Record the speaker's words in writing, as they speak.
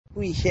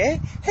Που είχε.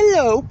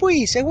 Hello, πού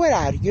είσαι, where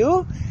are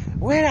you?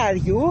 Where are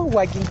you,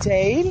 wagging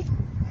tail?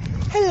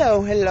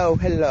 Hello, hello,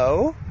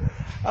 hello.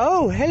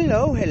 Oh,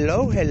 hello,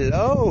 hello,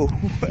 hello.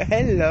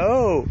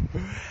 Hello.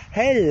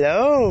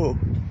 Hello.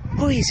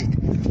 Who is it?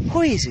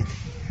 Who is it?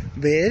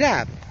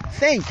 Bravo.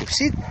 Thank you.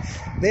 Sit.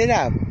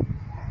 Bravo.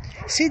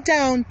 Sit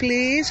down,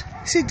 please.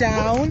 Sit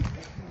down.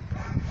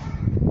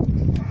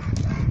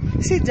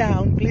 Sit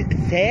down, please.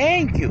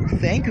 Thank you.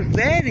 Thank you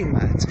very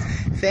much.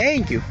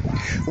 Thank you.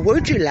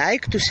 Would you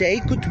like to say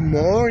good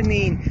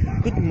morning?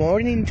 Good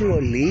morning to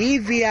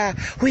Olivia,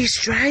 who is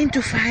trying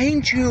to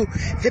find you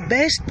the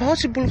best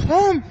possible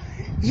home.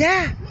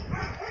 Yeah.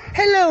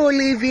 Hello,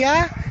 Olivia.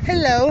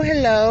 Hello,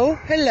 hello,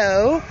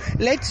 hello.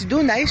 Let's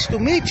do nice to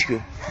meet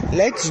you.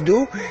 Let's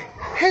do.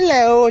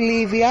 Hello,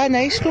 Olivia.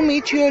 Nice to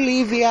meet you,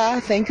 Olivia.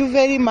 Thank you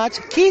very much.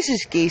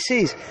 Kisses,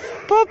 kisses.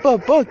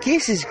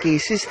 Kisses,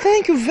 kisses.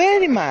 Thank you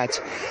very much.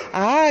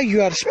 Ah,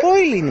 you are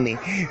spoiling me.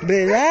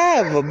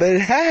 Bravo,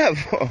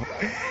 bravo.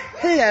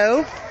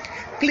 Hello.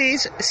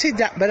 Please sit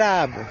down.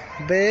 Bravo.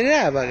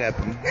 Bravo,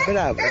 αγάπη μου.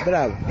 Bravo,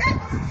 bravo.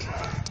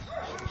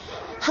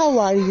 How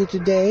are you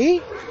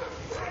today?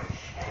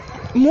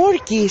 More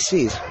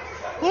kisses.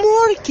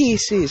 More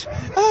kisses.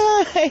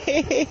 Ah,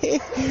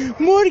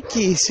 more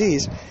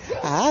kisses.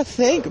 Ah,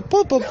 thank you.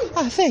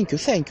 Ah, thank you,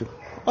 thank you.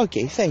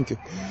 Okay, thank you.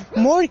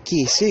 More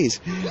kisses.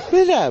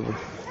 Bravo.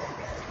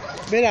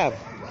 Bravo.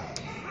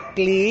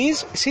 Please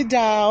sit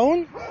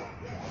down.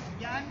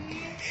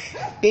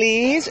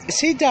 Please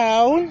sit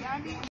down.